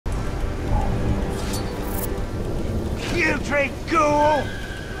country, ghoul!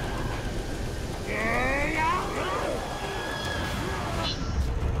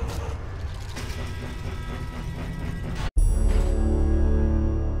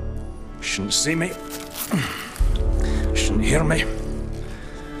 Shouldn't see me. Shouldn't hear me.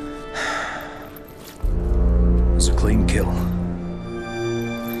 It's a clean kill.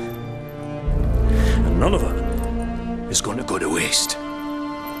 And none of it is going to go to waste.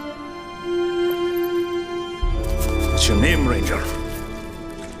 What's your name, Ranger?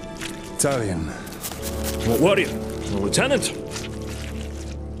 Italian. What were you? A lieutenant?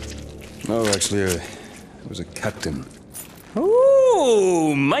 No, actually, I was a captain.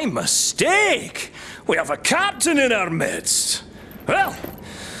 Oh, my mistake! We have a captain in our midst! Well,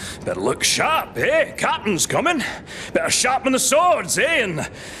 better look sharp, eh? Captain's coming. Better sharpen the swords, eh? And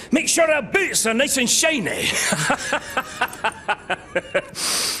make sure our boots are nice and shiny.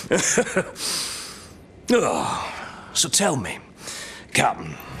 Oh, so tell me,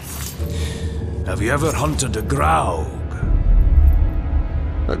 Captain, have you ever hunted a graug?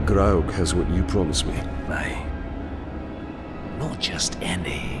 A graug has what you promised me. Aye. Not just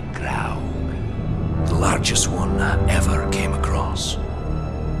any graug. The largest one I ever came across.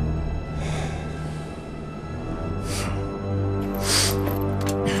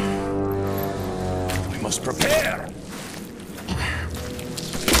 We must prepare!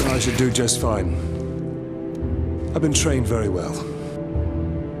 I should do just fine. I've been trained very well.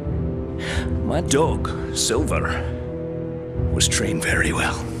 My dog, Silver, was trained very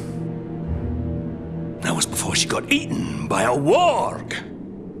well. That was before she got eaten by a warg.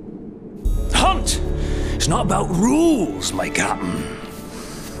 Hunt! It's not about rules, my captain.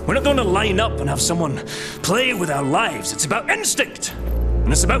 We're not going to line up and have someone play with our lives. It's about instinct.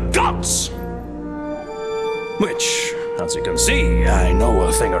 And it's about guts. Which, as you can see, I know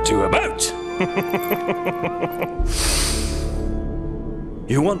a thing or two about.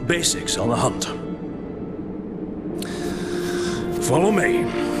 You want basics on the hunt? Follow me.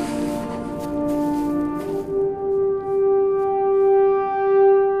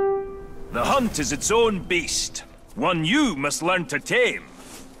 The hunt is its own beast, one you must learn to tame.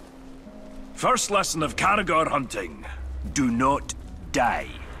 First lesson of Caragor hunting, do not die.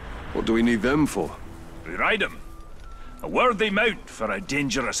 What do we need them for? We ride him. A worthy mount for a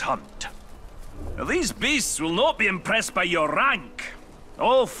dangerous hunt. Now, these beasts will not be impressed by your rank.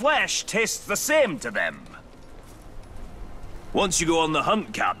 All flesh tastes the same to them. Once you go on the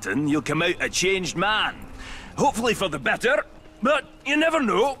hunt, Captain, you'll come out a changed man. Hopefully for the better, but you never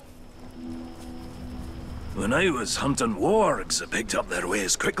know. When I was hunting wargs, I picked up their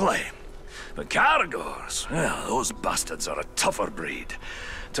ways quickly. But Caragors, well, those bastards are a tougher breed.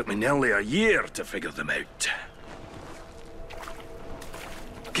 Took me nearly a year to figure them out.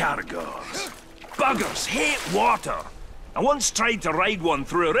 Caragors. Buggers hate water. I once tried to ride one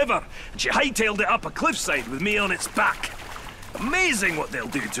through a river, and she hightailed it up a cliffside with me on its back. Amazing what they'll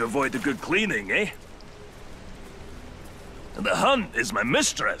do to avoid a good cleaning, eh? And the hunt is my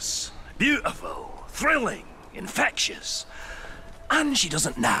mistress. Beautiful, thrilling, infectious. And she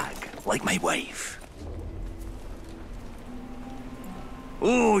doesn't nag, like my wife.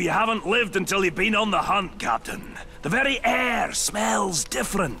 Oh, you haven't lived until you've been on the hunt, Captain. The very air smells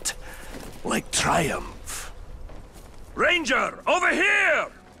different. Like triumph. Ranger, over here!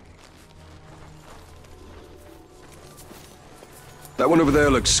 That one over there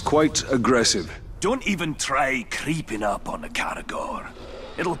looks quite aggressive. Don't even try creeping up on the Caragor.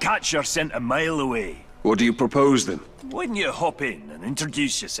 It'll catch your scent a mile away. What do you propose, then? Why don't you hop in and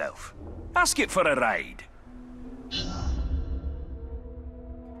introduce yourself? Ask it for a ride.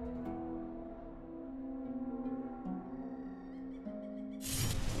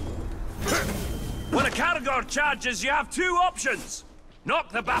 When a Caragor charges, you have two options.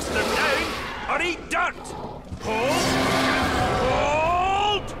 Knock the bastard down, or eat dirt. Hold!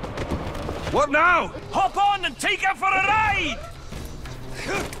 Hold! What now? Hop on and take her for a ride!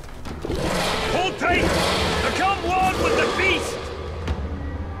 Hold tight! Become one with the beast!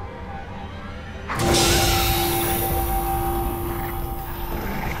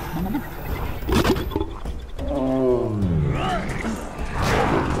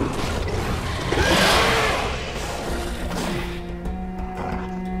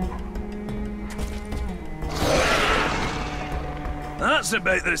 That's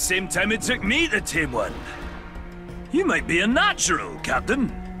about the same time it took me to tame one. You might be a natural,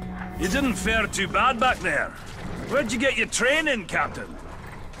 Captain. You didn't fare too bad back there. Where'd you get your training, Captain?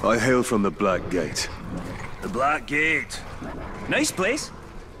 I hail from the Black Gate. The Black Gate. Nice place.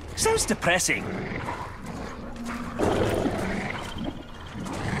 Sounds depressing.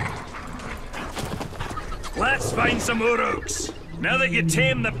 Let's find some Uruks. Now that you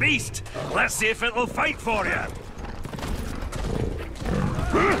tame the beast, let's see if it'll fight for you.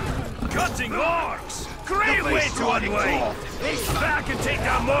 Cutting orcs! Great way to unwind! I bet I can take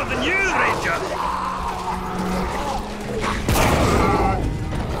down more than you, Ranger!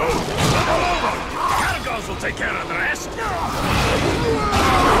 Caragors will take care of the rest!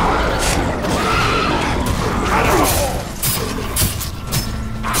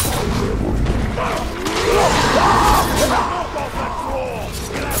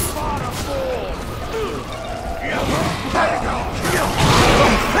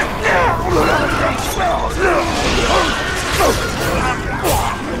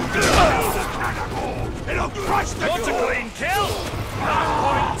 Want a clean kill?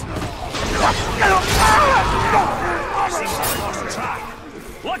 That point! Seems I lost track.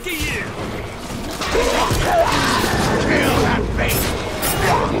 Lucky you! Kill that beast!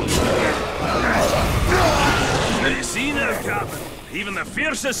 You see now, Captain? Even the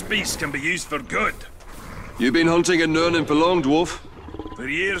fiercest beast can be used for good. You been hunting in Nurnin for long, dwarf? For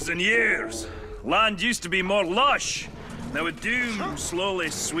years and years. Land used to be more lush. Now a doom slowly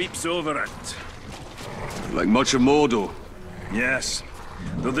sweeps over it. Like much of Mordor? Yes.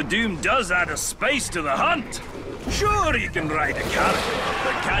 Though the doom does add a spice to the hunt. Sure, you can ride a carrot,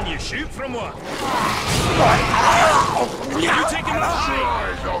 but can you shoot from one? You take him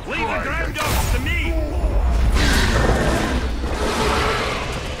out. Leave the ground dogs to me.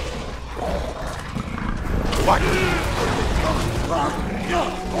 What?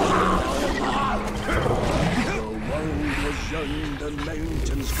 The world was young, the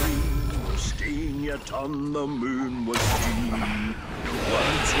mountains green, steen yet on the moon was seen.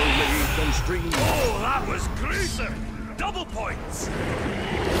 Words were laid on streams. Oh, that was gruesome! Double points!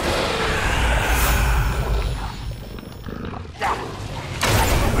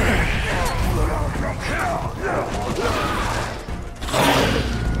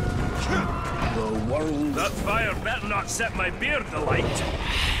 The world... That fire better not set my beard alight.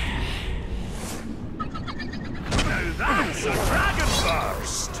 Now that's a dragon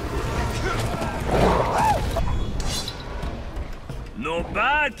burst! No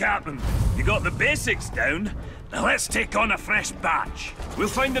bad, Captain. You got the basics down. Now let's take on a fresh batch. We'll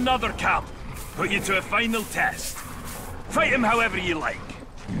find another camp. Put you to a final test. Fight him however you like.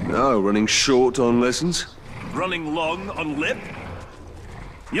 No, running short on lessons? Running long on lip.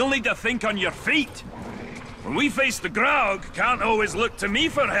 You'll need to think on your feet. When we face the Graug, can't always look to me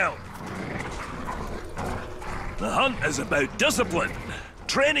for help. The hunt is about discipline.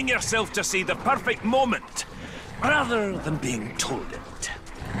 Training yourself to see the perfect moment, rather than being told it.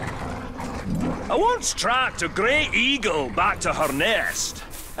 I once tracked a grey eagle back to her nest.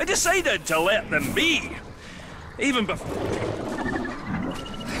 I decided to let them be. Even before...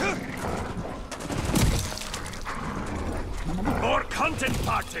 Orc hunting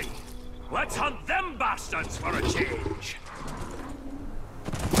party! Let's hunt them bastards for a change!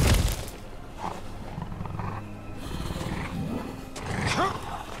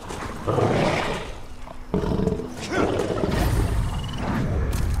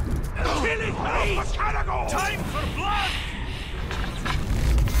 Killing me! Time for blood!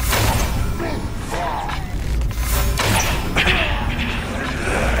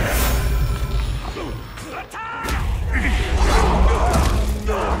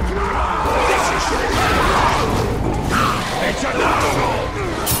 It's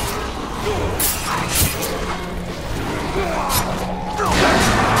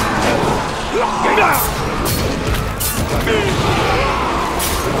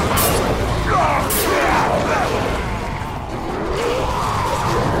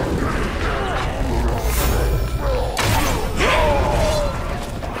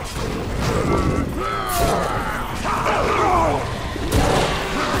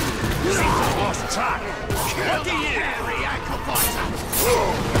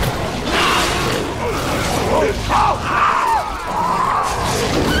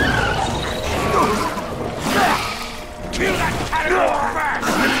Kill that carnivore first!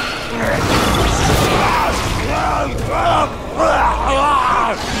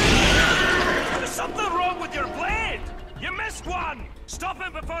 There's something wrong with your blade! You missed one! Stop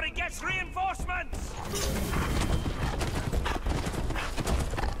him before he gets reinforcements!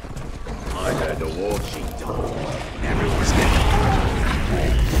 I heard the war sheepdog. Everyone's getting...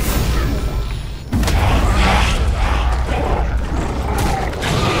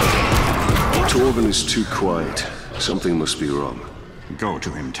 Torvin is too quiet. Something must be wrong. Go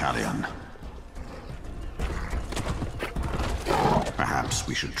to him, Talion. Perhaps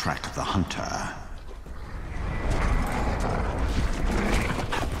we should track the hunter.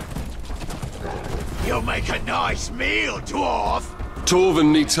 You'll make a nice meal, dwarf.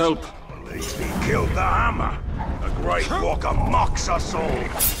 Torvin needs help. At least he killed the hammer. The Great Walker mocks us all.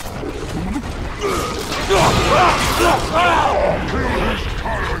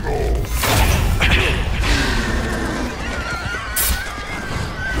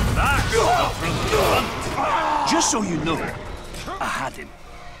 Just so you know, I had him.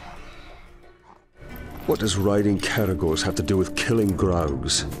 What does riding Caragors have to do with killing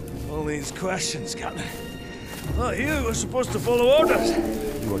Graugs? All these questions, Captain. Well, you were supposed to follow orders.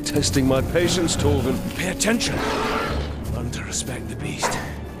 You are testing my patience, Torvin. Pay attention. Learn to respect the beast.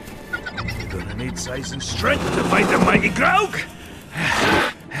 You're gonna need size and strength to fight the mighty Graug.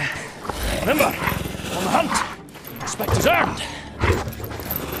 Remember, on the hunt. Respect is earned.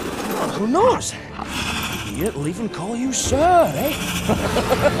 Well, who knows? He'll even call you sir, eh?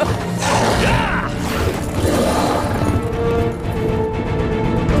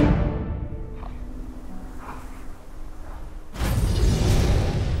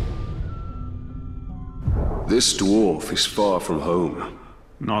 This dwarf is far from home.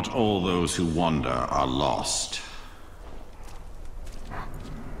 Not all those who wander are lost.